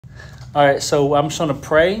All right, so I'm just going to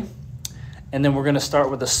pray, and then we're going to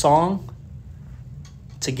start with a song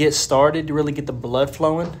to get started, to really get the blood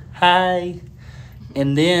flowing. Hi.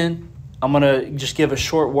 And then I'm going to just give a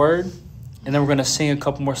short word, and then we're going to sing a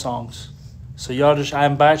couple more songs. So I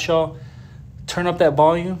invite y'all, turn up that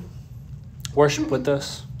volume, worship with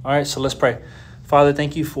us. All right, so let's pray. Father,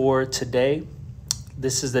 thank you for today.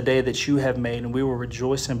 This is the day that you have made, and we will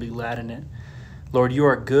rejoice and be glad in it. Lord, you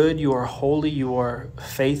are good, you are holy, you are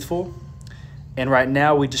faithful. And right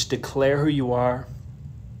now we just declare who you are,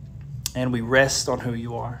 and we rest on who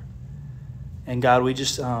you are. And God, we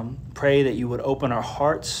just pray that you would open our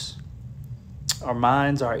hearts, our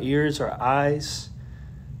minds, our ears, our eyes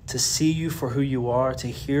to see you for who you are, to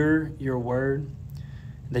hear your word,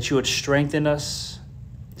 that you would strengthen us,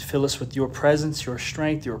 fill us with your presence, your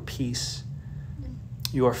strength, your peace.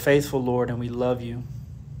 You are faithful, Lord, and we love you.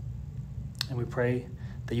 And we pray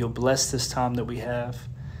that you'll bless this time that we have,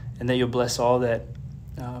 and that you'll bless all that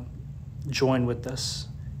join with us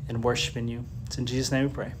in worshiping you. It's in Jesus' name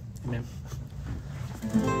we pray. Amen.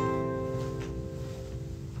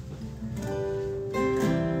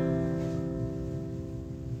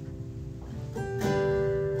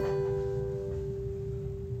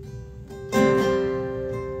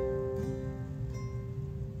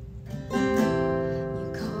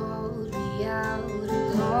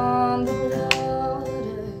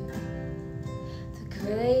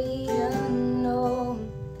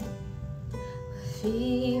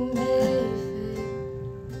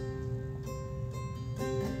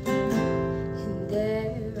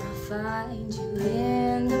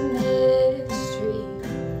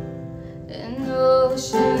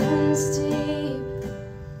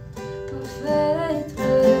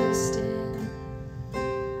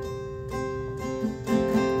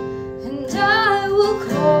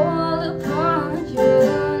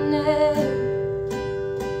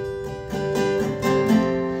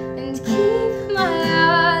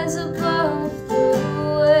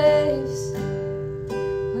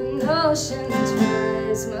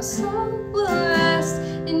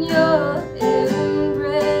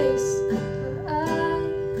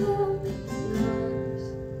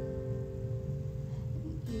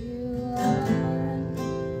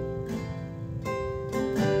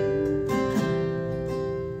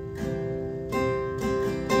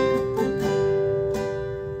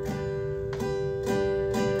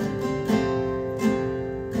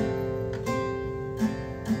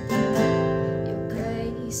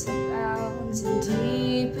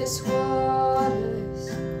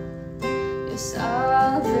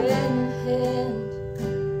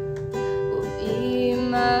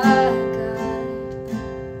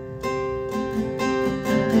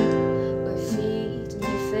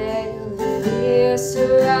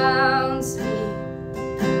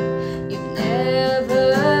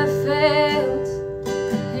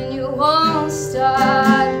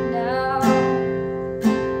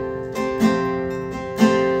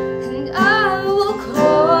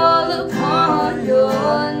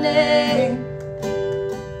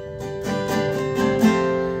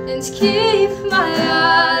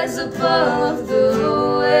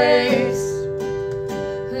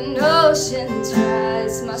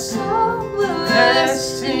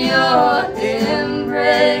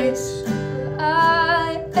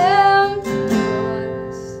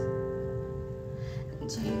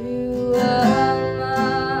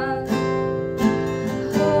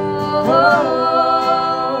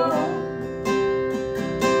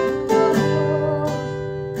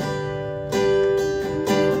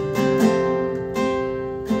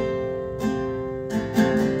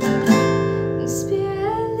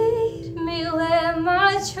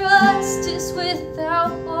 Trust is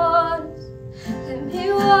without borders. Let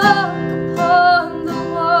me walk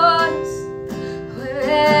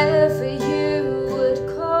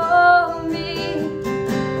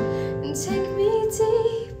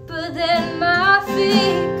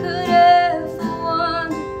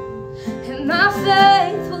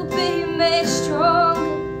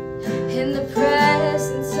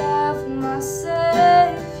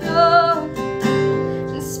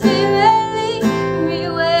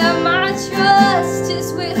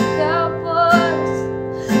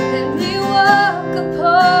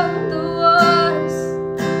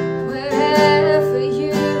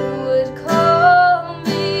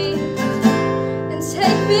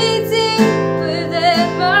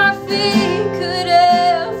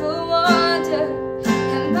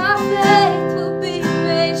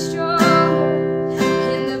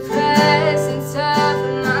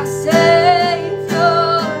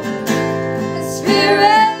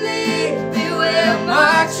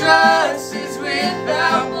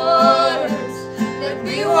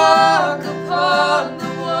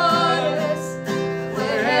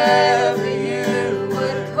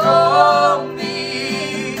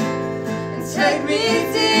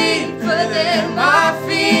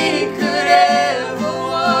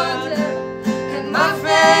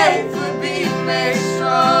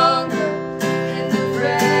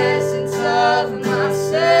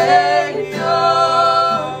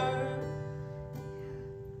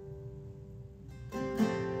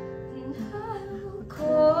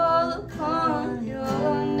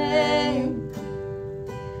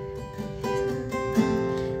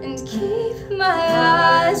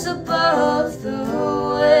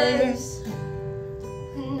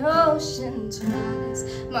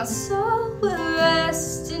my soul will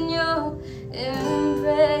rest in your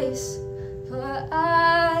embrace, for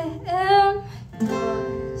I am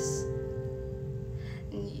yours,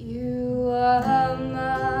 and you are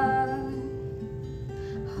mine.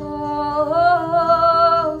 Oh,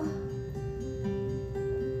 oh,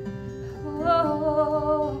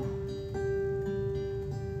 oh.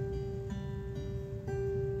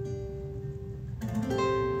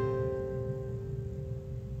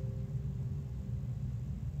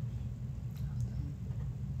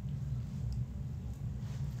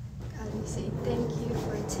 God, we say thank you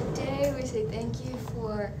for today. We say thank you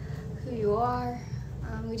for who you are.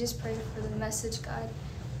 We just pray for the message, God.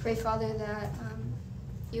 Pray, Father, that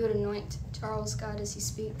you would anoint Charles, God, as he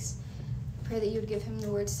speaks. Pray that you would give him the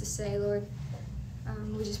words to say, Lord.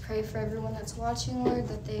 We just pray for everyone that's watching, Lord,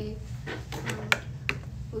 that they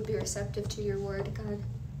would be receptive to your word, God.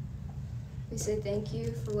 We say thank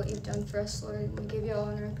you for what you've done for us, Lord, and we give you all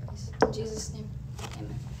honor and praise. In Jesus' name,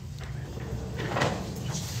 amen.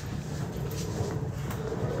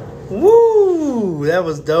 Woo! That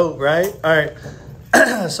was dope, right? All right.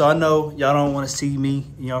 So I know y'all don't want to see me.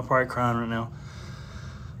 Y'all probably crying right now.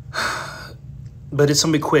 But it's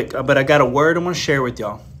going to be quick. But I got a word I want to share with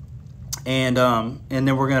y'all. And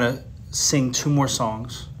then we're going to sing 2 more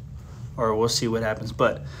songs. Or we'll see what happens.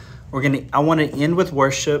 But I want to end with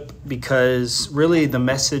worship, because really the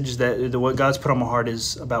message that what God's put on my heart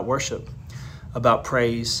is about worship, about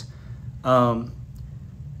praise. Number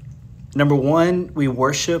 1, we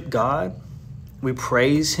worship God. We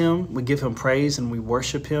praise him. We give him praise and we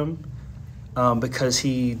worship him because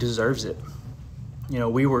he deserves it. You know,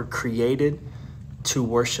 we were created to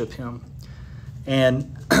worship him.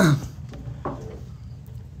 And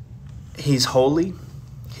he's holy.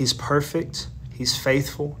 He's perfect. He's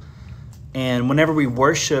faithful. And whenever we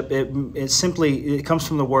worship, it comes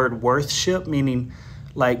from the word worthship, meaning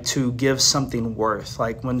like to give something worth.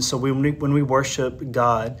 Like when we worship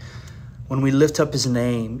God, when we lift up his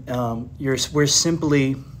name, we're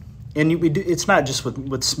simply, and we do, it's not just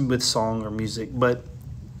with song or music, but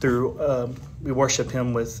through we worship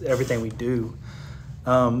him with everything we do.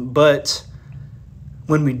 But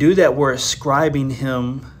when we do that, we're ascribing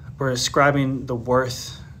the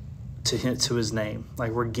worth to his name.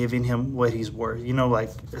 Like we're giving him what he's worth, like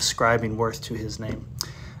ascribing worth to his name.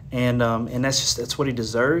 And that's what he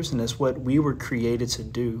deserves, and that's what we were created to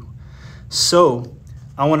do. So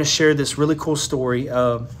I want to share this really cool story.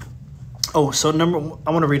 I want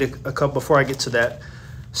to read a couple before I get to that.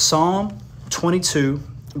 Psalm 22,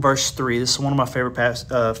 verse 3. This is one of my favorite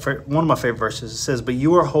verses. It says, "But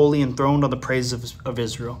you are holy, enthroned on the praises of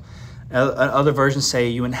Israel." Other versions say,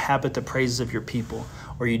 "You inhabit the praises of your people,"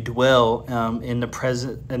 or "You dwell in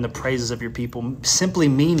the praises of your people." Simply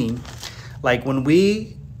meaning, like when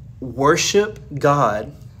we worship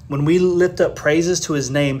God, when we lift up praises to his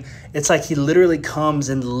name, it's like he literally comes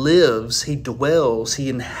and lives, he dwells, he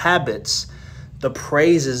inhabits the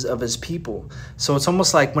praises of his people. So it's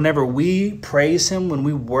almost like whenever we praise him, when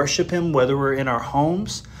we worship him, whether we're in our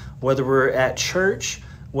homes, whether we're at church,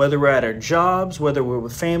 whether we're at our jobs, whether we're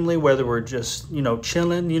with family, whether we're just,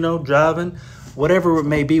 chilling, driving, whatever it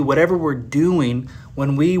may be, whatever we're doing,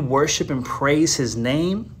 when we worship and praise his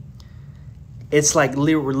name, it's like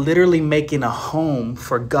we're literally making a home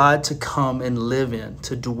for God to come and live in,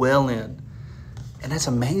 to dwell in. And that's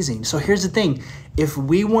amazing. So here's the thing. If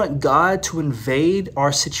we want God to invade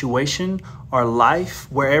our situation, our life,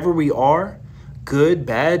 wherever we are, good,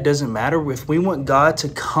 bad, doesn't matter. If we want God to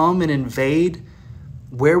come and invade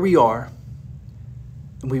where we are,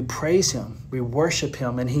 we praise him, we worship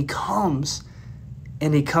him, and he comes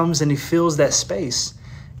and he fills that space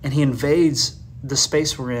and he invades the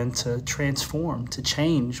space we're in to transform, to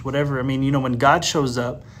change, whatever. I mean, when God shows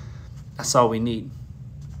up, that's all we need,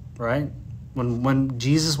 right? When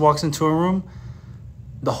Jesus walks into a room,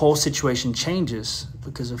 the whole situation changes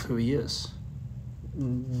because of who he is.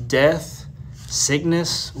 Death,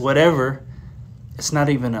 sickness, whatever, it's not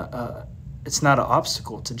even it's not an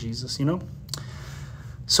obstacle to Jesus,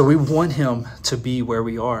 So we want him to be where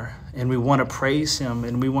we are, and we want to praise him,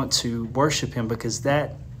 and we want to worship him, because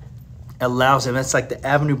that allows him. That's like the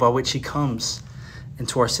avenue by which he comes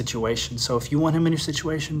into our situation. So if you want him in your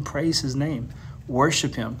situation, praise his name,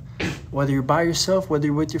 worship him, whether you're by yourself, whether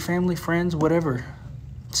you're with your family, friends, whatever.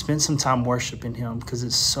 Spend some time worshiping him, because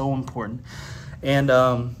it's so important. And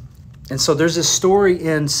so there's this story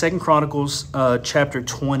in 2 Chronicles chapter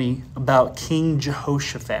 20 about King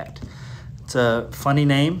Jehoshaphat. It's a funny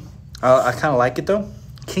name. I kind of like it though.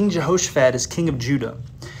 King Jehoshaphat is king of Judah.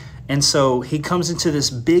 And so he comes into this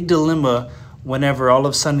big dilemma whenever all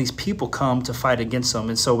of a sudden these people come to fight against him.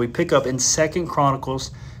 And so we pick up in 2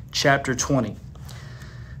 Chronicles chapter 20.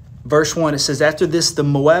 Verse 1, it says, after this, the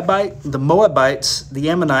Moabites, the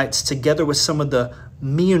Ammonites, together with some of the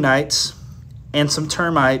Meunites and some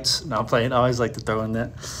termites, no, I'm playing, I always like to throw in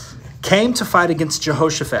that, came to fight against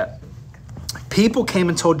Jehoshaphat. People came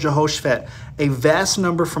and told Jehoshaphat, a vast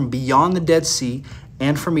number from beyond the Dead Sea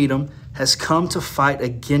and from Edom has come to fight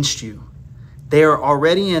against you. They are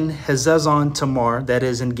already in Hazazon Tamar, that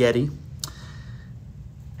is in Gedi.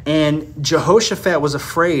 And Jehoshaphat was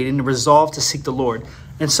afraid and resolved to seek the Lord.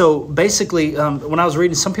 And so basically, when I was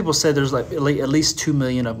reading, some people said there's like at least 2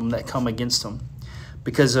 million of them that come against them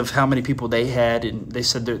because of how many people they had. And they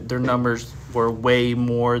said their numbers were way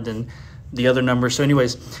more than the other numbers. So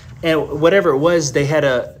anyways, and whatever it was, they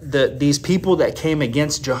had these people that came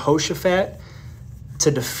against Jehoshaphat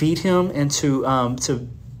to defeat him and to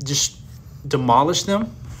just demolish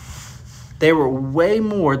them. They were way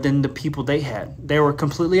more than the people they had. They were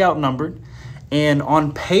completely outnumbered. And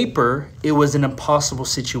on paper, it was an impossible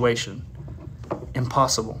situation.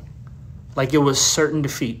 Impossible. Like it was certain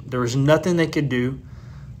defeat. There was nothing they could do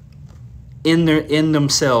in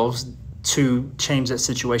themselves to change that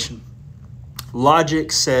situation.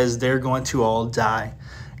 Logic says they're going to all die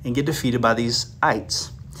and get defeated by these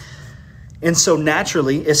ites. And so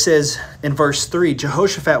naturally, it says in verse 3,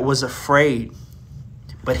 Jehoshaphat was afraid.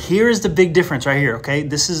 But here is the big difference right here, okay?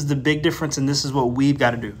 This is the big difference, and this is what we've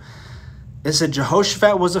got to do. It said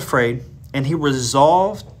Jehoshaphat was afraid, and he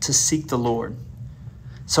resolved to seek the Lord.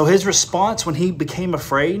 So his response when he became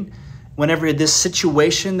afraid, whenever this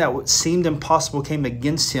situation that seemed impossible came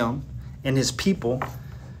against him and his people,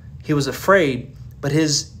 he was afraid. But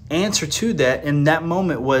his answer to that in that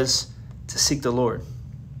moment was to seek the Lord.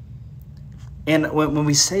 And when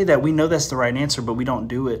we say that, we know that's the right answer, but we don't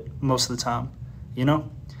do it most of the time. You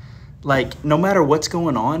know, like no matter what's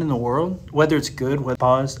going on in the world, whether it's good, whether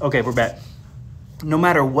paused. Okay, we're back. No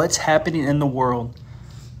matter what's happening in the world,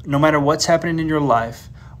 no matter what's happening in your life,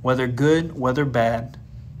 whether good, whether bad,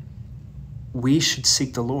 we should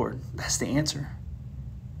seek the Lord. That's the answer.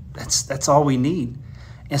 That's all we need.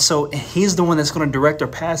 And so he's the one that's going to direct our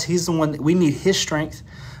paths. He's the one that we need his strength.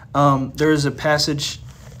 There is a passage.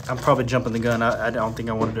 I'm probably jumping the gun. I don't think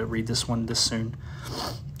I wanted to read this one this soon.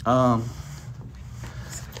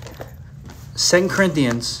 2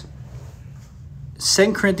 Corinthians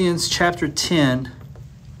chapter 10,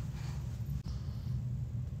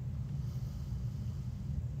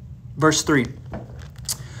 verse 3.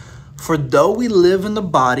 For though we live in the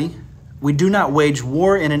body, we do not wage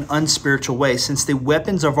war in an unspiritual way, since the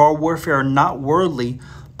weapons of our warfare are not worldly,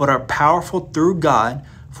 but are powerful through God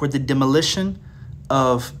for the demolition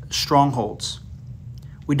of strongholds.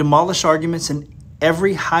 We demolish arguments and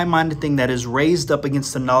every high-minded thing that is raised up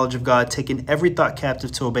against the knowledge of God, taking every thought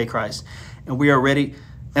captive to obey Christ. And we are ready.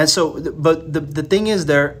 And so, but the thing is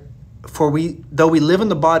though we live in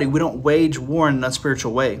the body, we don't wage war in an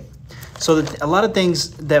unspiritual way. So that a lot of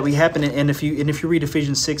things that we happen, and if you read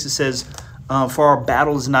Ephesians 6, it says, for our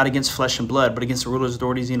battle is not against flesh and blood, but against the rulers,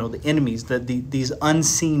 authorities, the enemies, these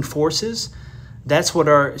unseen forces. That's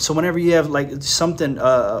what so whenever you have like something,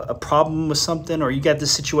 a problem with something, or you got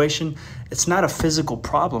this situation, it's not a physical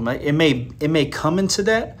problem. It may come into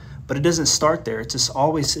that, but it doesn't start there. It's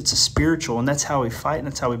a spiritual, and that's how we fight, and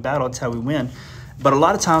that's how we battle, that's how we win. But a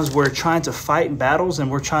lot of times we're trying to fight in battles,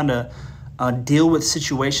 and we're trying to deal with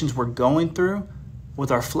situations we're going through with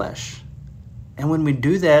our flesh. And when we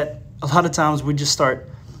do that, a lot of times we just start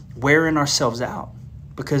wearing ourselves out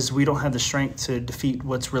because we don't have the strength to defeat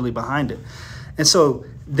what's really behind it. And so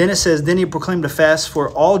then it says, then he proclaimed a fast for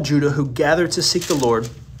all Judah who gathered to seek the Lord.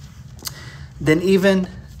 Then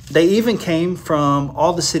they even came from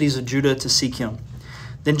all the cities of Judah to seek him.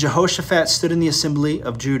 Then Jehoshaphat stood in the assembly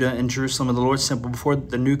of Judah in Jerusalem in the Lord's temple before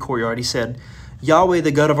the new courtyard. He said, Yahweh,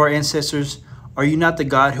 the God of our ancestors, are you not the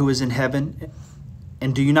God who is in heaven?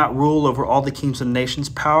 And do you not rule over all the kings of the nations?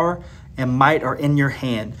 Power and might are in your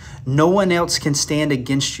hand. No one else can stand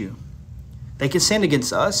against you. They can stand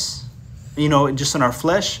against us, just in our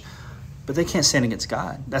flesh, but they can't stand against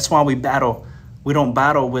God. That's why we battle. We don't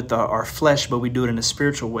battle with our flesh, but we do it in a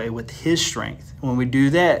spiritual way with his strength. When we do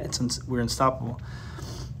that, we're unstoppable.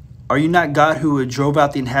 Are you not God who drove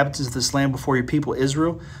out the inhabitants of this land before your people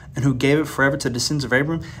Israel, and who gave it forever to the descendants of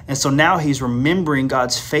Abraham? And so now he's remembering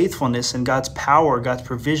God's faithfulness and God's power, God's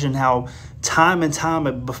provision, how time and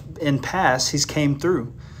time in past he's came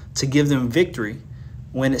through to give them victory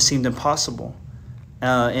when it seemed impossible.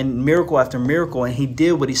 And miracle after miracle, and he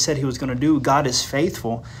did what he said he was going to do. God is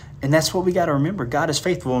faithful, and that's what we got to remember. God is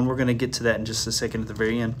faithful, and we're going to get to that in just a second at the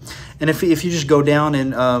very end. And if you just go down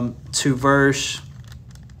to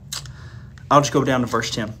I'll just go down to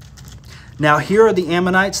verse 10. Now here are the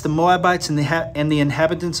Ammonites, the Moabites, and the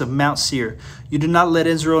inhabitants of Mount Seir. You did not let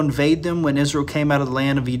Israel invade them when Israel came out of the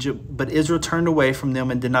land of Egypt, but Israel turned away from them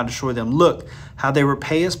and did not destroy them. Look how they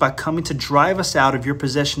repay us by coming to drive us out of your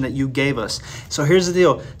possession that you gave us. So here's the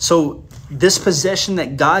deal. So this possession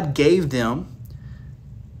that God gave them,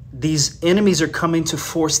 these enemies are coming to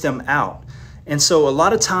force them out. And so a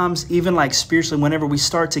lot of times, even like spiritually, whenever we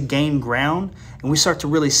start to gain ground and we start to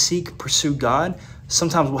really pursue God,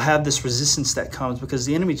 sometimes we'll have this resistance that comes because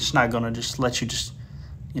the enemy's just not going to just let you just,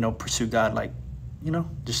 pursue God, like,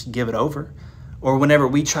 just give it over. Or whenever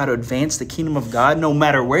we try to advance the kingdom of God, no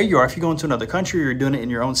matter where you are, if you're going to another country, you're doing it in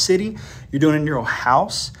your own city, you're doing it in your own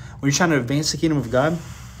house, when you're trying to advance the kingdom of God,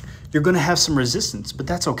 you're going to have some resistance. But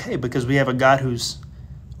that's okay because we have a God who's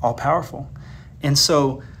all powerful. And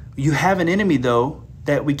so you have an enemy, though,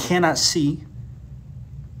 that we cannot see,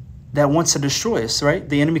 that wants to destroy us, right?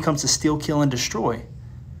 The enemy comes to steal, kill, and destroy.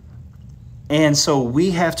 And so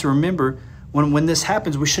we have to remember when this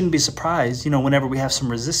happens, we shouldn't be surprised, whenever we have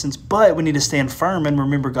some resistance, but we need to stand firm and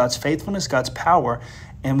remember God's faithfulness, God's power,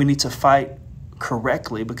 and we need to fight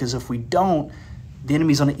correctly because if we don't, the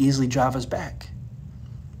enemy's going to easily drive us back.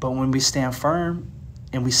 But when we stand firm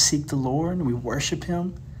and we seek the Lord and we worship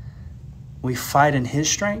him, we fight in his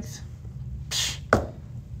strength,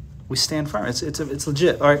 we stand firm. It's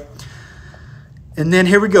legit. All right. And then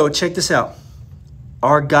here we go. Check this out.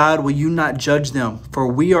 Our God, will you not judge them? For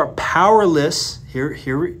we are powerless. Here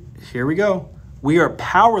we go. We are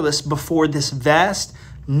powerless before this vast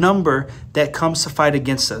number that comes to fight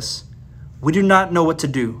against us. We do not know what to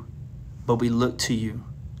do, but we look to you.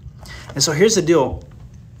 And so here's the deal.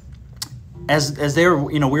 As they were,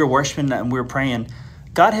 we were worshiping and we were praying,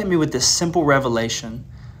 God hit me with this simple revelation.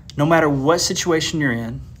 No matter what situation you're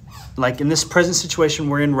in, like in this present situation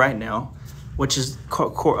we're in right now, which is,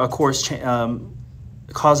 of course,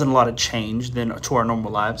 causing a lot of change to our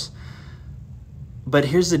normal lives. But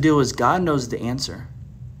here's the deal is God knows the answer.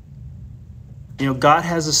 God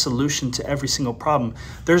has a solution to every single problem.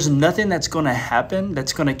 There's nothing that's going to happen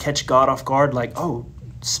that's going to catch God off guard like, oh,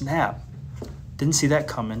 snap. Didn't see that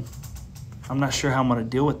coming. I'm not sure how I'm going to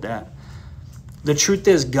deal with that. The truth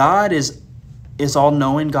is God is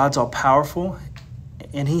all-knowing. God's all-powerful.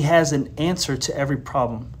 And he has an answer to every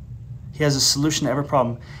problem. He has a solution to every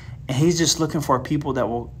problem. And he's just looking for people that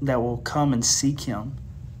will come and seek him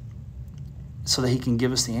so that he can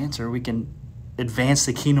give us the answer. We can advance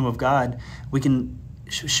the kingdom of God. We can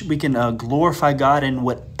glorify God in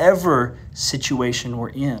whatever situation we're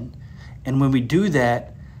in. And when we do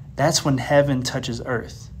that, that's when heaven touches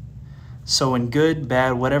earth. So in good,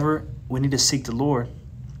 bad, whatever, we need to seek the Lord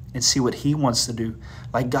and see what he wants to do.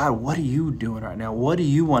 Like, God, what are you doing right now? What do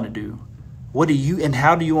you want to do? And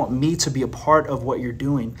how do you want me to be a part of what you're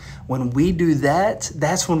doing? When we do that,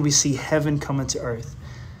 that's when we see heaven come into earth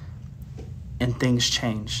and things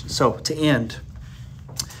change. So to end,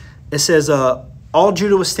 it says, all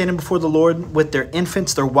Judah was standing before the Lord with their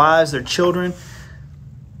infants, their wives, their children.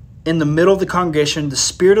 In the middle of the congregation, the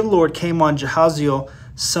Spirit of the Lord came on Jehaziel,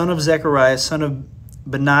 son of Zechariah, son of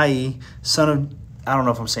Benai, son of, I don't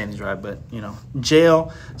know if I'm saying these right, but,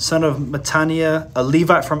 Jael, son of Mattaniah, a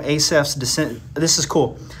Levite from Asaph's descendants. This is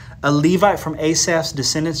cool. A Levite from Asaph's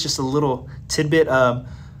descendants, just a little tidbit.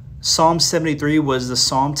 Psalm 73 was the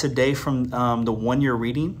psalm today from the one-year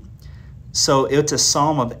reading. So it's a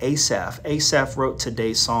psalm of Asaph. Asaph wrote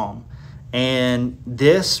today's psalm. And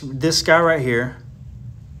this guy right here,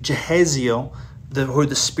 Jehaziel, who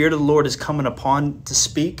the Spirit of the Lord is coming upon to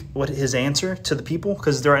speak what his answer to the people,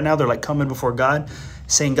 because right now they're like coming before God,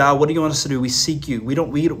 saying, God, what do you want us to do? We seek you. We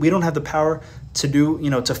don't have the power to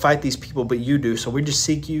do, to fight these people, but you do. So we just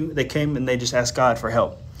seek you. They came and they just asked God for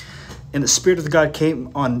help. And the Spirit of God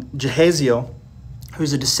came on Jehaziel,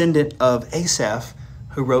 who's a descendant of Asaph,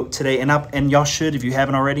 who wrote today. And y'all should, if you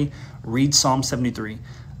haven't already, read Psalm 73.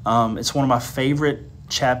 It's one of my favorite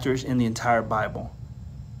chapters in the entire Bible.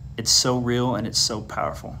 It's so real and it's so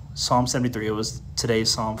powerful. Psalm 73, it was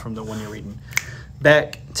today's psalm from the one you're reading.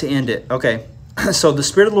 Back to end it. Okay, so the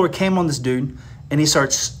Spirit of the Lord came on this dude and he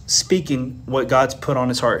starts speaking what God's put on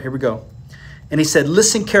his heart. Here we go. And he said,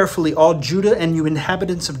 listen carefully, all Judah and you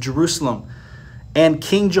inhabitants of Jerusalem and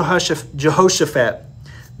King Jehoshaphat.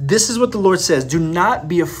 This is what the Lord says. Do not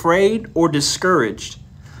be afraid or discouraged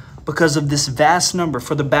because of this vast number,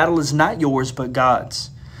 for the battle is not yours but God's.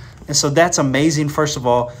 And so that's amazing. First of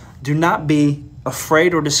all, do not be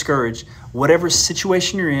afraid or discouraged. Whatever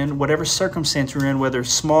situation you're in, whatever circumstance you're in, whether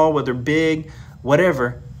small, whether big,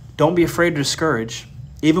 whatever, don't be afraid or discouraged.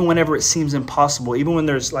 Even whenever it seems impossible, even when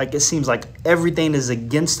it seems like everything is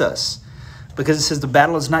against us, because it says the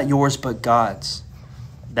battle is not yours but God's.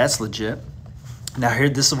 That's legit. Now here,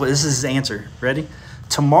 this is his answer. Ready?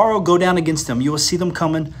 Tomorrow go down against them. You will see them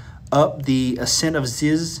coming up the ascent of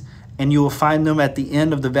Ziz, and you will find them at the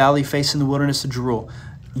end of the valley facing the wilderness of Jeruel.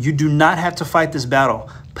 You do not have to fight this battle.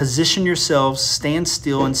 Position yourselves, stand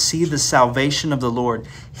still, and see the salvation of the Lord.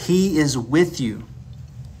 He is with you.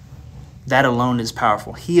 That alone is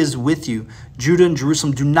powerful. He is with you. Judah and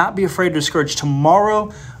Jerusalem, do not be afraid or discouraged.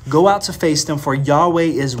 Tomorrow go out to face them, for Yahweh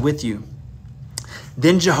is with you.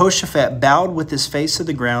 Then Jehoshaphat bowed with his face to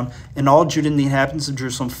the ground, and all Judah and the inhabitants of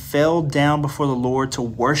Jerusalem fell down before the Lord to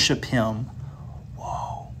worship him.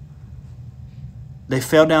 Whoa. They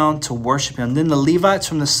fell down to worship him. Then the Levites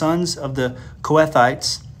from the sons of the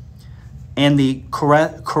Kohathites and the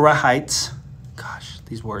Korahites, gosh,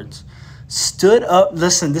 these words, stood up.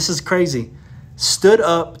 Listen, this is crazy. Stood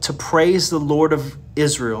up to praise the Lord of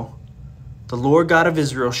Israel, the Lord God of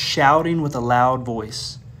Israel, shouting with a loud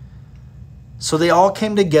voice. So they all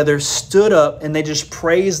came together, stood up, and they just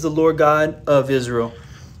praised the Lord God of Israel,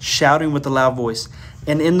 shouting with a loud voice.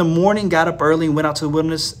 And in the morning got up early and went out to the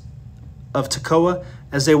wilderness of Tekoa.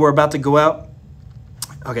 As they were about to go out,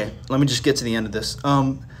 okay, let me just get to the end of this.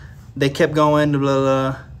 They kept going, blah,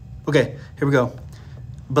 blah, blah. Okay, here we go.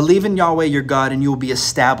 Believe in Yahweh your God and you will be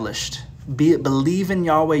established. Believe in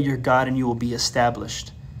Yahweh your God and you will be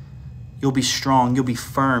established. You'll be strong. You'll be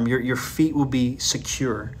firm. Your feet will be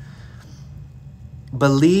secure.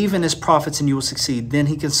 Believe in his prophets and you will succeed. Then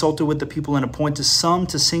he consulted with the people and appointed some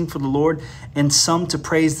to sing for the Lord and some to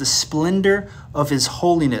praise the splendor of his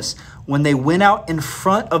holiness. When they went out in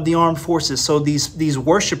front of the armed forces, so these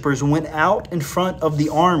worshipers went out in front of the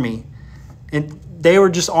army, and they were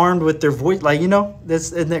just armed with their voice. Like,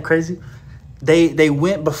 isn't that crazy? They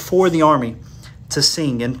went before the army to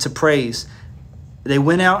sing and to praise. They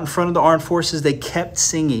went out in front of the armed forces. They kept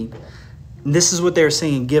singing. And this is what they were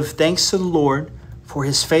singing. Give thanks to the Lord, for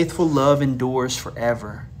his faithful love endures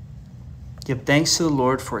forever. Give thanks to the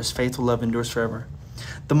Lord, for his faithful love endures forever.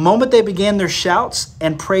 The moment they began their shouts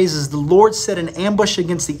and praises, the Lord set an ambush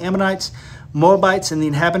against the Ammonites, Moabites, and the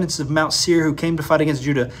inhabitants of Mount Seir who came to fight against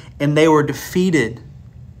Judah, and they were defeated.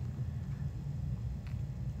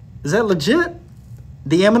 Is that legit?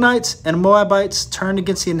 The Ammonites and Moabites turned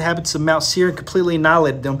against the inhabitants of Mount Seir and completely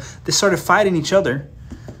annihilated them. They started fighting each other.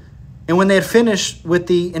 And when they had finished with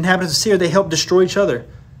the inhabitants of Seir, they helped destroy each other.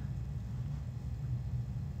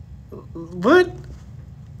 What?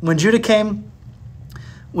 When Judah came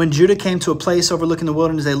to a place overlooking the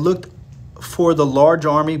wilderness, they looked for the large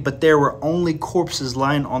army, but there were only corpses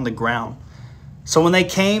lying on the ground. So when they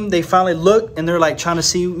came, they finally looked, and they're like trying to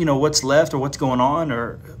see, what's left or what's going on,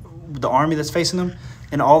 or the army that's facing them,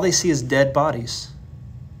 and all they see is dead bodies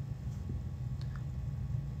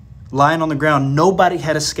lying on the ground. Nobody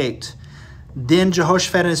had escaped. Then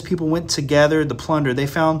Jehoshaphat and his people went to gather the plunder. They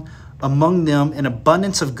found among them an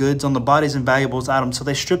abundance of goods on the bodies and valuables items. So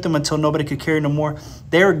they stripped them until nobody could carry no more.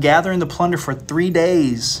 They were gathering the plunder for 3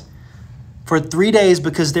 days. For 3 days,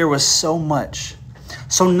 because there was so much.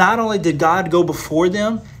 So not only did God go before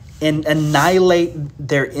them and annihilate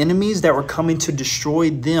their enemies that were coming to destroy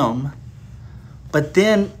them, but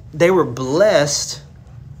then they were blessed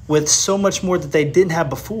with so much more that they didn't have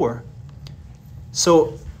before.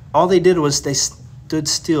 So all they did was they stood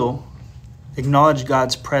still, acknowledged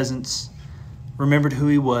God's presence, remembered who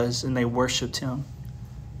he was, and they worshiped him.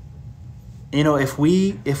 If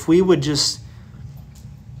we would just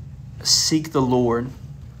seek the Lord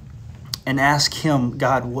and ask him,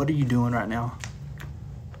 God, what are you doing right now?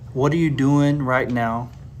 What are you doing right now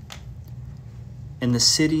in the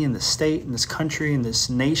city, in the state, in this country, in this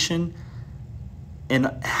nation? And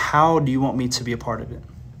how do you want me to be a part of it?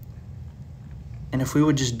 And if we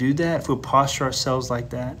would just do that, if we would posture ourselves like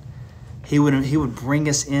that, he would bring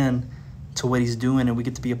us in to what he's doing, and we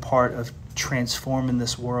get to be a part of transforming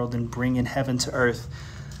this world and bringing heaven to earth.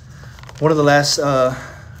 One of the last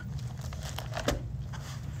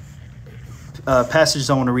passages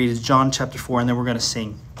I want to read is John chapter 4, and then we're going to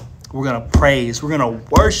sing. We're going to praise. We're going to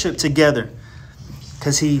worship together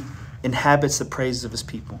because he inhabits the praises of his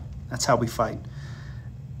people. That's how we fight.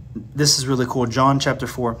 This is really cool. John chapter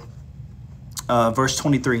 4, verse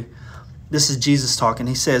 23. This is Jesus talking.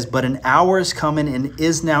 He says, but an hour is coming and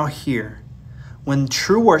is now here when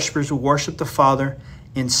true worshipers will worship the Father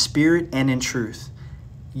in spirit and in truth.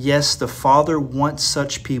 Yes, the Father wants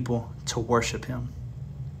such people to worship him.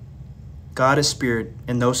 God is spirit,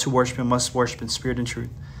 and those who worship him must worship in spirit and truth.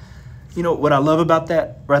 What I love about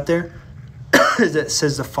that right there is that it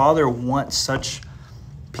says the Father wants such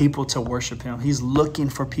people to worship him. He's looking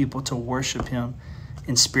for people to worship him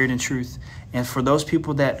in spirit and truth. And for those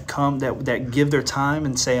people that come, that give their time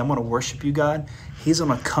and say, I'm going to worship you, God, he's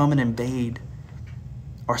going to come and invade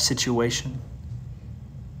our situation,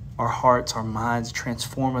 our hearts, our minds.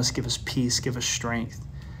 Transform us, give us peace, give us strength.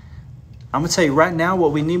 I'm going to tell you right now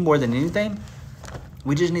what we need more than anything.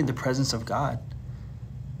 We just need the presence of God.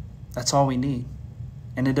 That's all we need.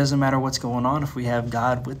 And it doesn't matter what's going on if we have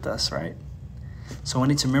God with us, right? So we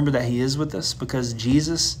need to remember that he is with us because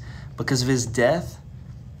Jesus, because of his death,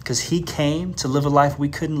 because he came to live a life we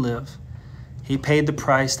couldn't live. He paid the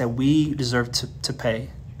price that we deserve to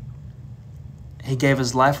pay. He gave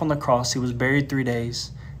his life on the cross. He was buried 3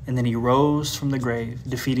 days, and then he rose from the grave,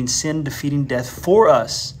 defeating sin, defeating death for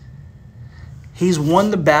us. He's won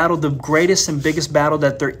the battle, the greatest and biggest battle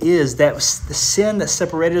that there is, that was the sin that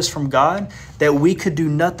separated us from God, that we could do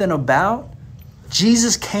nothing about.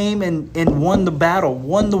 Jesus came and won the battle,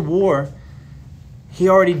 won the war. He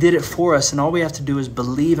already did it for us, and all we have to do is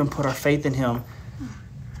believe and put our faith in him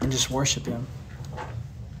and just worship him.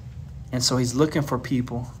 And so he's looking for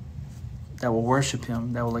people that will worship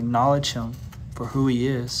him, that will acknowledge him for who he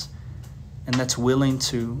is, and that's willing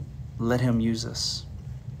to let him use us.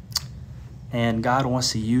 And God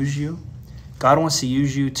wants to use you. God wants to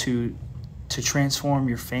use you to transform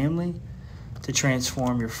your family, to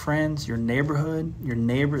transform your friends, your neighborhood, your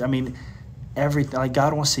neighbors. I mean, everything. Like,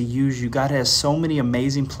 God wants to use you. God has so many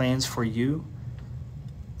amazing plans for you.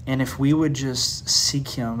 And if we would just seek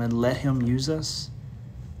him and let him use us,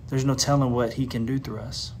 there's no telling what he can do through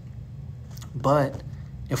us. But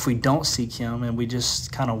if we don't seek him and we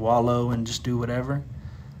just kind of wallow and just do whatever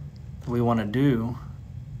we want to do,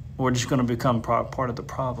 we're just going to become part of the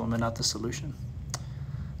problem and not the solution.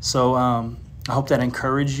 So I hope that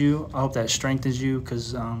encouraged you. I hope that strengthens you,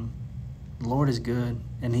 because the Lord is good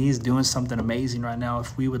and he's doing something amazing right now.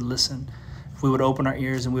 If we would listen, if we would open our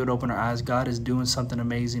ears and we would open our eyes, God is doing something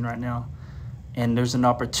amazing right now. And there's an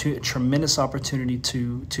tremendous opportunity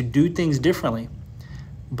to do things differently,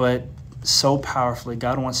 but so powerfully.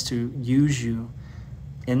 God wants to use you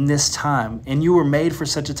in this time. And you were made for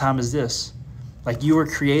such a time as this. Like, you were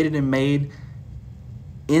created and made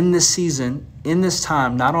in this season, in this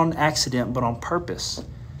time, not on accident, but on purpose.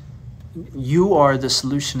 You are the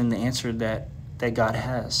solution and the answer that God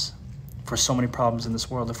has for so many problems in this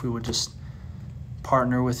world, if we would just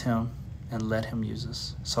partner with him and let him use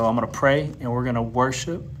us. So I'm going to pray, and we're going to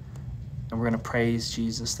worship, and we're going to praise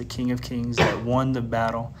Jesus, the King of Kings, that won the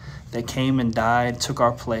battle, that came and died, took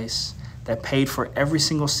our place, that paid for every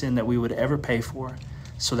single sin that we would ever pay for,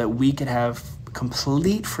 so that we could have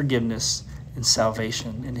complete forgiveness and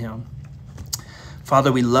salvation in him. Father,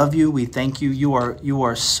 we love you. We thank you. You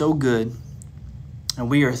are so good, and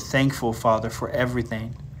we are thankful, Father, for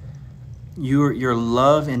everything. Your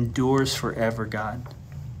love endures forever, God.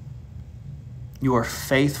 You are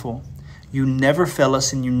faithful. You never fail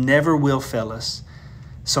us, and you never will fail us.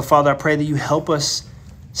 So, Father, I pray that you help us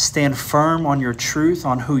stand firm on your truth,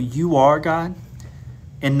 on who you are, God,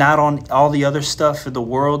 and not on all the other stuff of the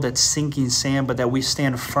world that's sinking sand, but that we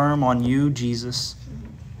stand firm on you, Jesus.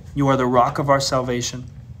 You are the rock of our salvation.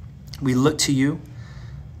 We look to you,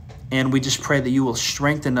 and we just pray that you will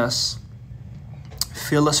strengthen us,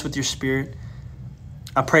 fill us with your spirit.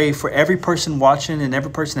 I pray for every person watching and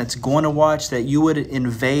every person that's going to watch, that you would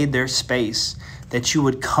invade their space, that you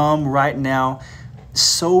would come right now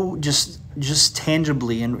so just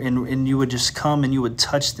tangibly, and you would just come and you would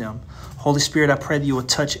touch them. Holy Spirit, I pray that you would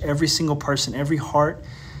touch every single person, every heart,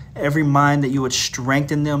 every mind, that you would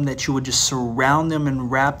strengthen them, that you would just surround them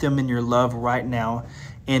and wrap them in your love right now.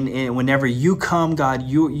 And whenever you come, God,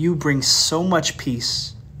 you bring so much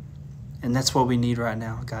peace. And that's what we need right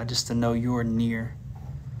now, God, just to know you are near.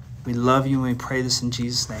 We love you, and we pray this in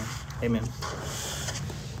Jesus' name. Amen.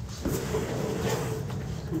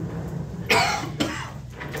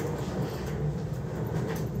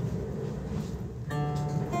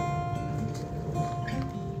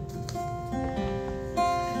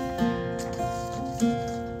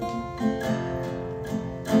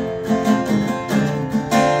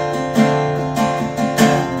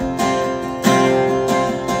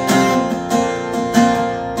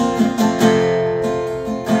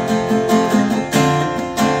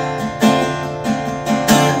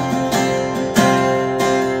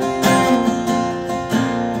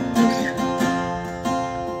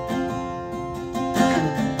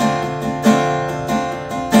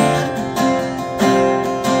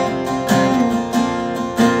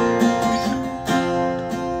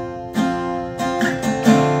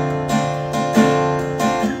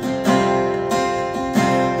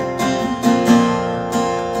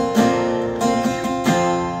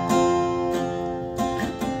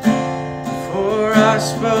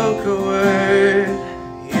 Spoke a word,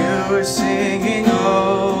 you were singing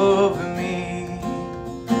over me.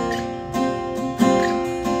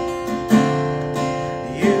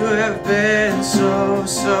 have been so,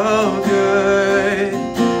 so good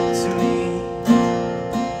to me.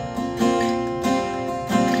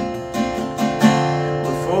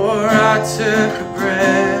 Before I took a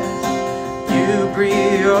breath, you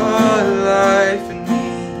breathed your life in me.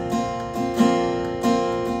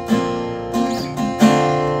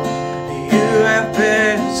 You have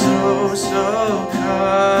been so, so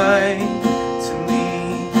kind to me.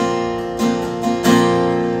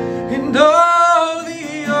 And all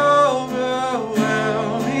the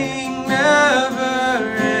overwhelming,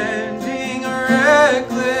 never-ending,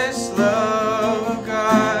 reckless love of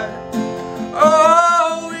God.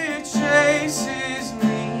 Oh, it chases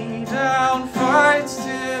me down, fights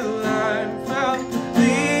till I'm found,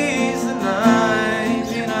 leaves the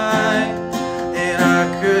 99, and I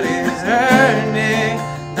couldn't earn it,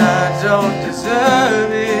 and I don't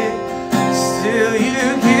deserve it, still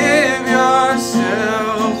you give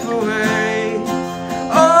yourself away.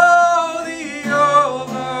 Oh, the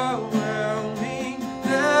overwhelming,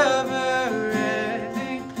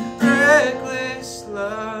 never-ending, reckless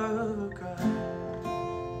love of God.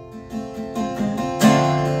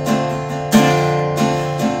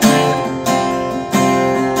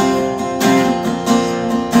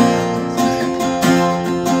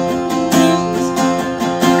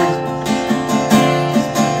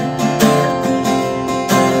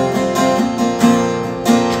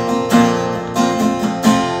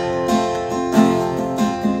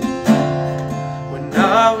 When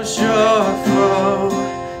I was your foe,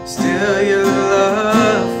 still your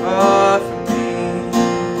love fought for me.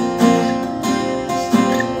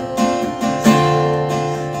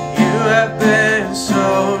 You have been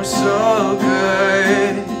so, so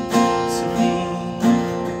good to me.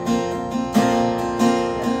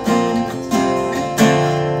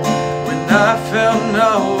 When I felt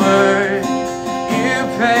no worth, you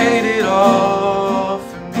paid it all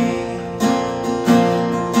for me.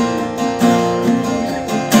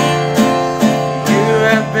 You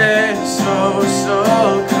have been so, so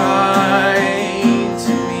kind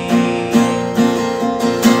to me.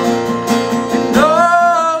 And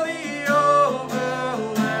all the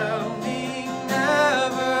overwhelming,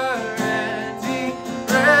 never-ending,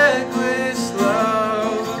 reckless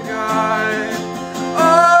love of God.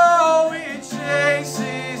 Oh, it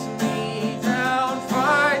chases me down,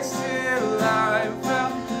 fights till I'm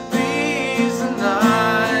found, leaves the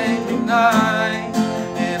 99,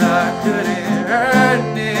 and I couldn't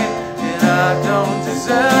earn it, and I don't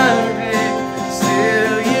deserve it,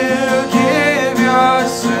 still you give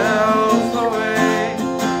yourself away.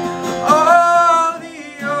 Oh, the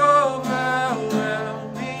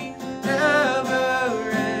overwhelming,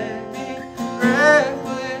 never-ending,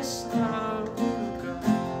 reckless love of God.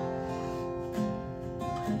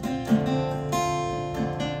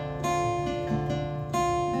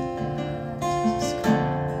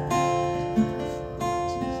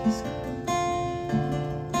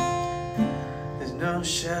 There's no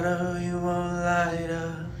shadow you won't light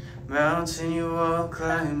up, mountain you won't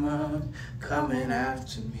climb up, coming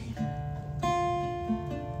after me.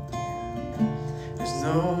 There's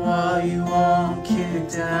no wall you won't kick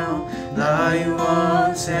down, lie you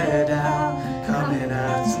won't tear down, coming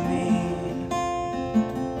after me.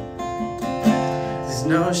 There's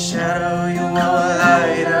no shadow you won't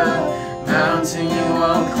light up, mountain you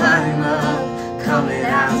won't climb up, coming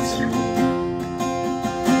after me.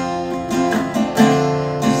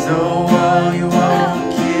 No wall you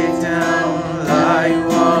won't kick down, lie you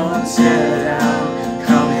won't tear down,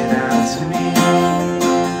 coming after me.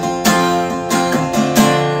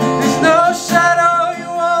 There's no shadow you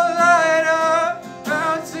won't light up,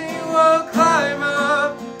 mountain you won't climb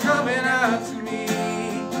up, coming after me.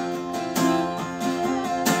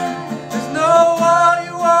 There's no wall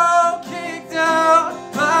you won't kick down,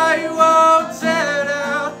 lie you won't tear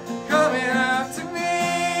down, coming after me.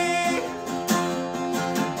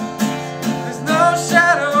 No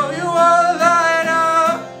shadow you won't light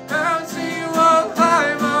up, mountain you won't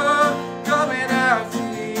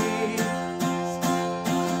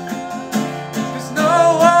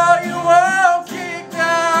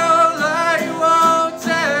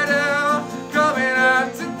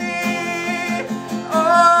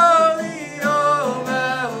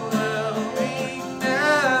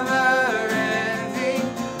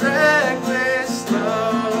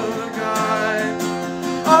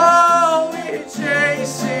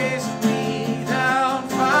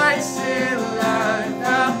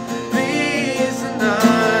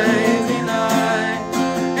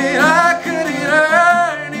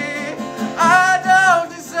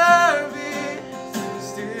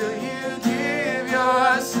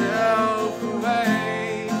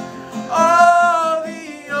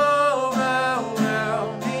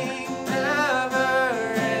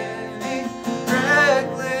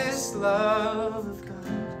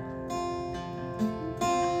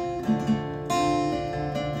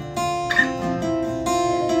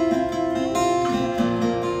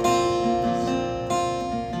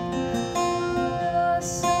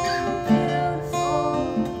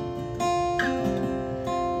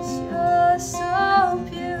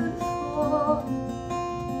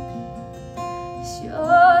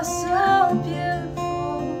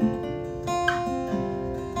beautiful.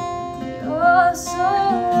 You're so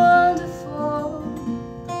wonderful.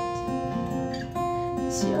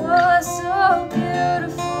 Yes, you're so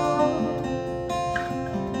beautiful.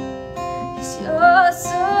 Yes, you're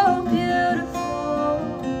so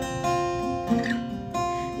beautiful.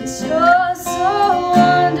 Yes, you're so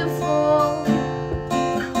wonderful.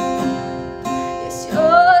 Yes,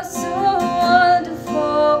 you're so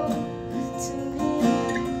wonderful to me.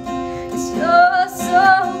 Yes, you're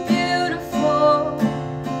so beautiful.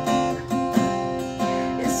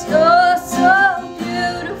 Yes, you're so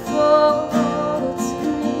beautiful to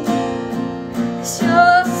me. Yes,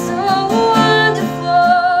 you're so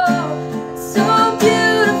wonderful, so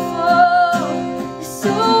beautiful. You're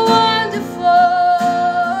so wonderful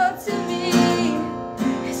to me.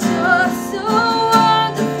 Yes, you're so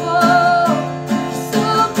wonderful, so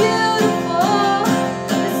beautiful.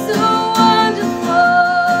 You're so wonderful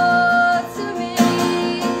to me.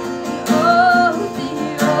 And oh, the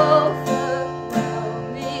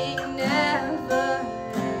overwhelming,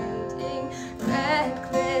 never-ending,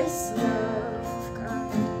 reckless love of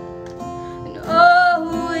God. And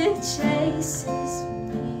oh, it chases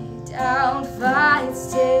me down,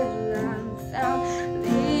 fights till I'm found,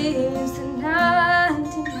 leaves the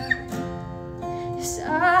 99. Yes,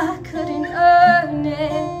 I couldn't earn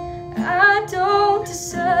it, I don't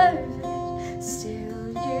deserve it. Still,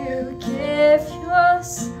 you give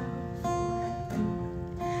yourself away.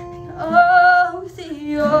 And oh,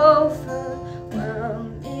 the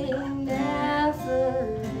overwhelming,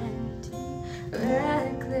 never-ending,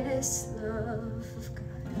 reckless love of God.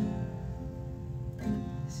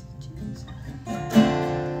 Yes, Jesus.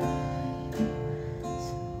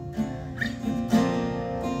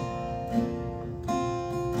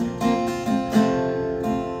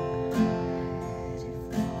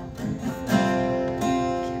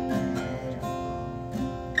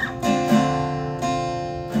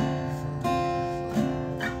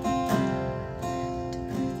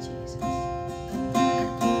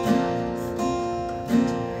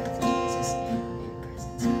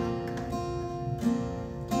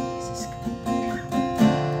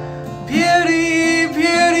 Beauty,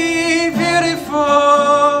 beauty,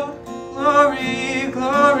 beautiful. Glory,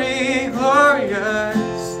 glory,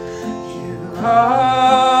 glorious. You are.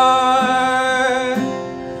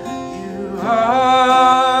 You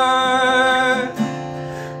are.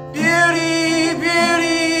 Beauty,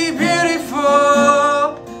 beauty,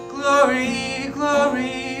 beautiful. Glory,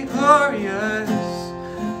 glory, glorious.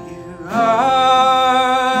 You are.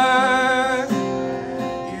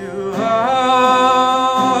 You are.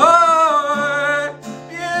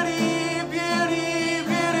 Beauty, beauty,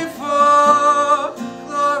 beautiful.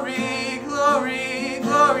 Glory, glory,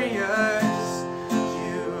 glorious.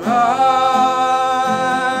 You are.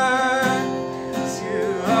 You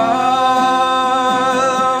are.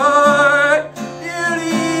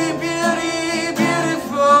 Beauty, beauty,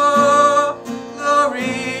 beautiful.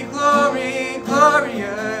 Glory, glory,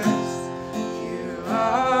 glorious. You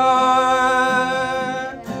are.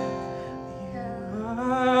 You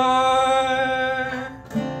are.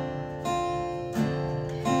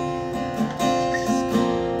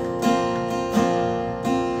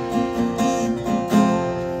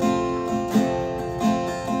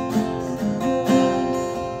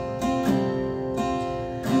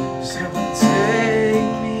 Someone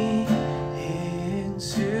take me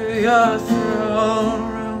into your throne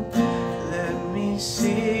room. Let me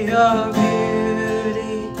see your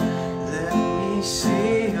beauty. Let me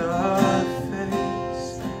see your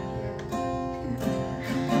face.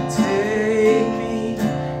 Take me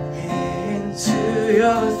into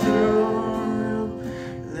your throne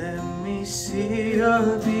room. Let me see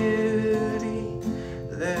your beauty.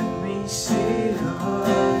 Let me see your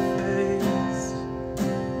face.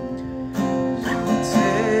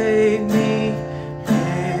 Take me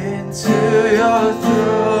into your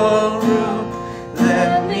throne room.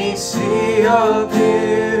 Let me see your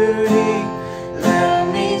beauty.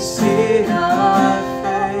 Let me see your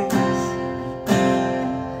face.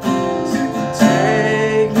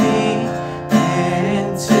 Take me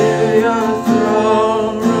into your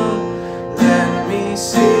throne room. Let me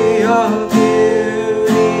see your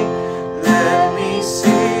beauty. Let me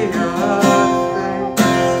see your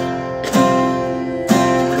face.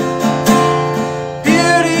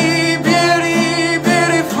 Beauty, beauty,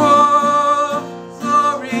 beautiful.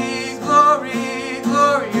 Glory, glory,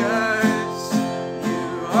 glorious.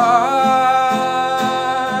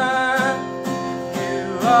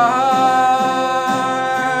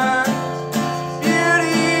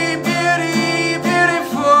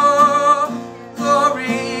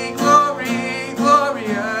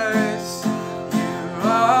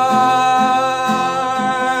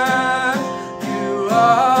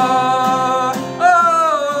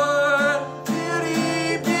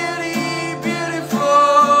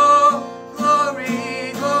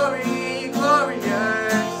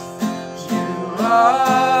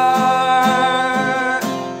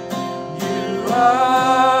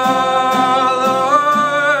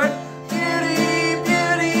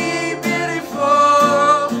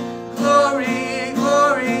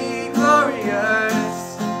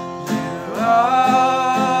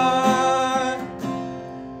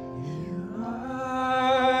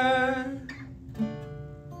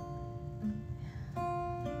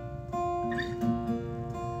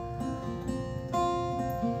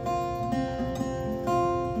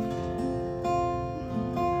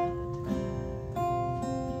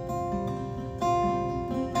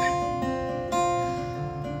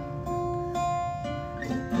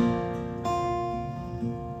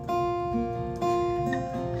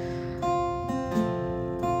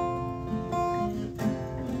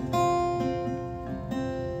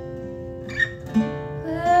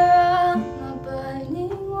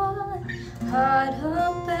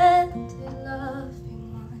 abandoned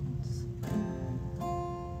loving ones.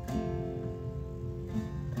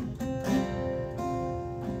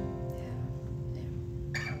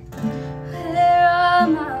 Where are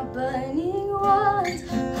my burning ones,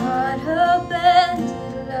 heart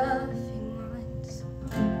abandoned loving ones?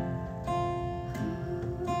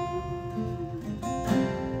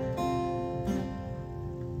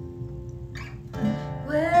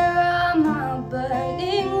 Where are my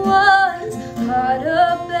burning ones, heart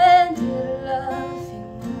abandoned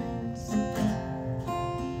loving ones?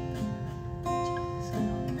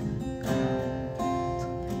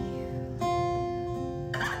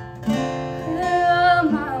 Where are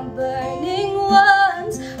my burning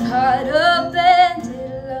ones, heart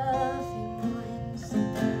abandoned loving ones?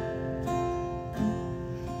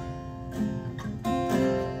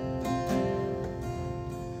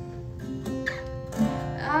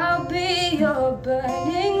 I'll be your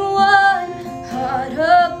burning one, heart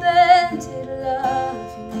abandoned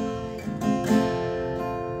loving one.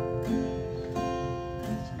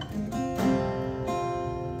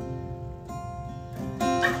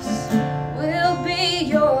 We'll be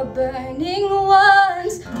your burning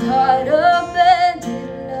ones, heart abandoned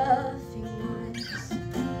loving ones.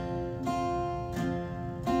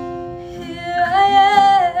 Here I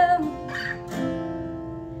am.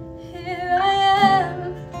 Here I am.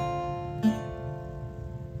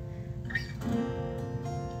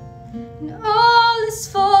 And all is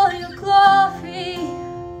for your glory,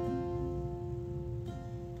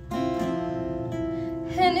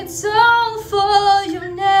 and it's all for your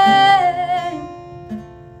name.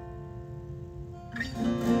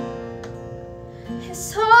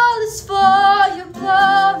 It's all is for your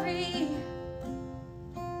glory.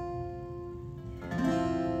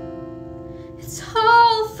 It's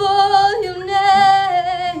all for your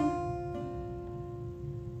name.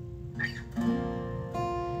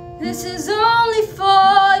 This is only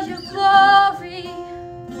for your glory,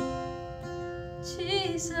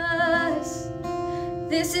 Jesus.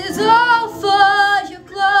 This is all for your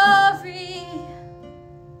glory.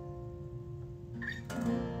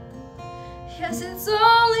 Yes, it's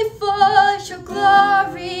only for your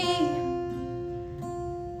glory,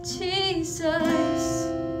 Jesus.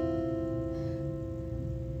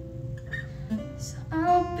 So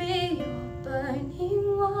I'll be your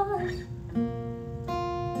burning one.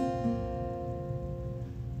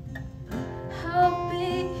 I'll be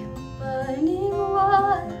your burning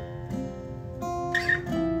one.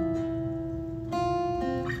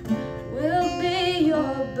 We'll be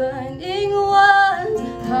your burning ones,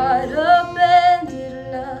 heart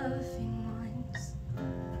abandoned loving ones.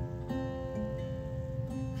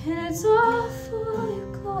 And it's all for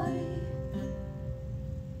your glory.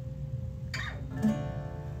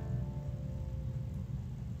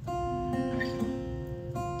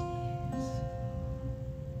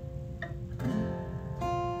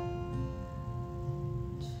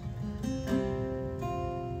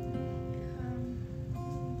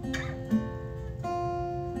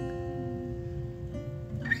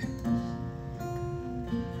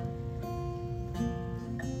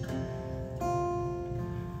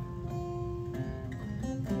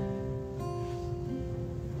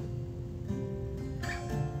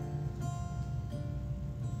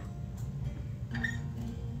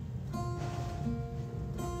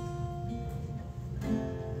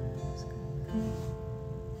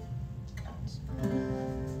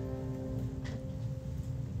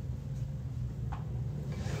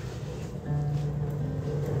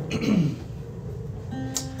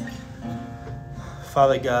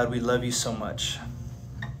 Father God, we love you so much.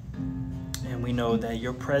 And we know that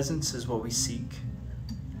your presence is what we seek.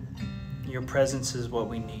 Your presence is what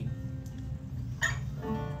we need.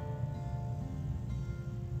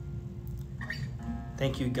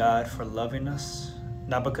 Thank you, God, for loving us,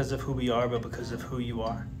 not because of who we are, but because of who you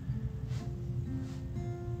are.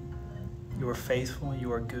 You are faithful,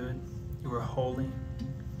 you are good, you are holy.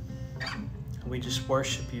 And we just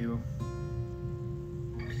worship you.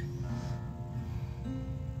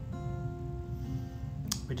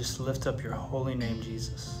 We just lift up your holy name,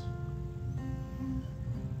 Jesus.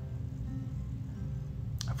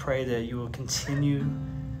 I pray that you will continue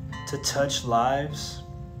to touch lives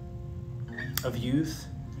of youth,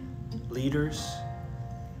 leaders,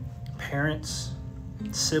 parents,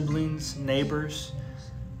 siblings, neighbors.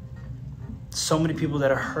 So many people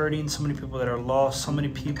that are hurting, so many people that are lost, so many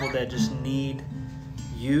people that just need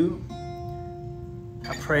you.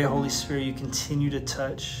 I pray, Holy Spirit, you continue to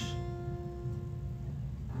touch,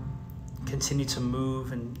 continue to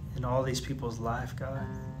move in all these people's life, God.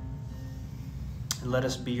 And let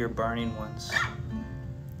us be your burning ones.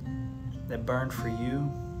 that burn for you,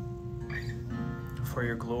 for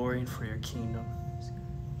your glory, and for your kingdom.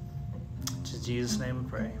 In Jesus' name we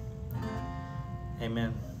pray.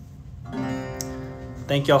 Amen.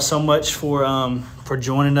 Thank y'all so much for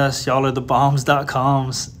joining us. Y'all are the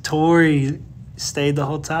bombs.coms. Tori stayed the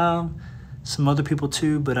whole time. Some other people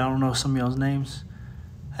too, but I don't know some of y'all's names.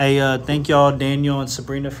 Hey, thank y'all, Daniel and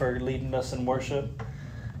Sabrina, for leading us in worship.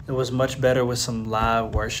 It was much better with some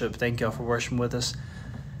live worship. Thank y'all for worshiping with us.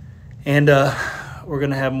 And we're going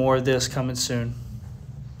to have more of this coming soon.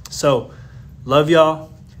 So, love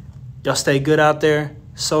y'all. Y'all stay good out there.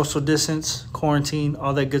 Social distance, quarantine,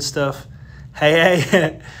 all that good stuff.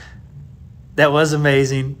 Hey, that was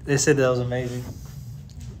amazing. They said that was amazing.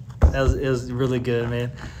 It was really good,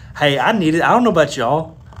 man. Hey, I don't know about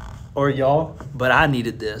y'all, but I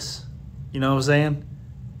needed this. You know what I'm saying?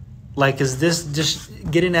 Like, is this just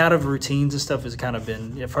getting out of routines and stuff has kind of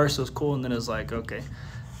been, at first it was cool, and then it was like, okay.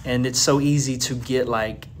 And it's so easy to get,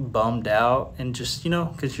 like, bummed out and just,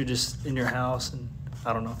 because you're just in your house, and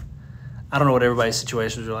I don't know. I don't know what everybody's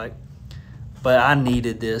situations are like, but I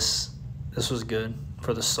needed this. This was good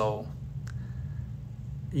for the soul.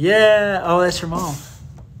 Yeah. Oh, that's your mom.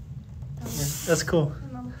 Yeah, that's cool.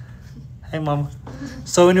 Hey, mama.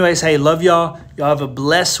 So anyways, hey, love y'all. Y'all have a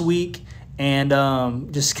blessed week, and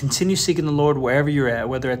just continue seeking the Lord wherever you're at,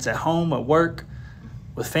 whether it's at home, at work,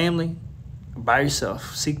 with family, or by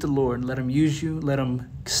yourself. Seek the Lord and let him use you. Let him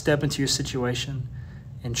step into your situation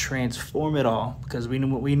and transform it all, because we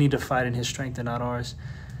need to fight in his strength and not ours.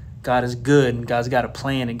 God is good, and God's got a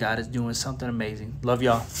plan, and God is doing something amazing. Love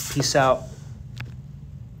y'all. Peace out.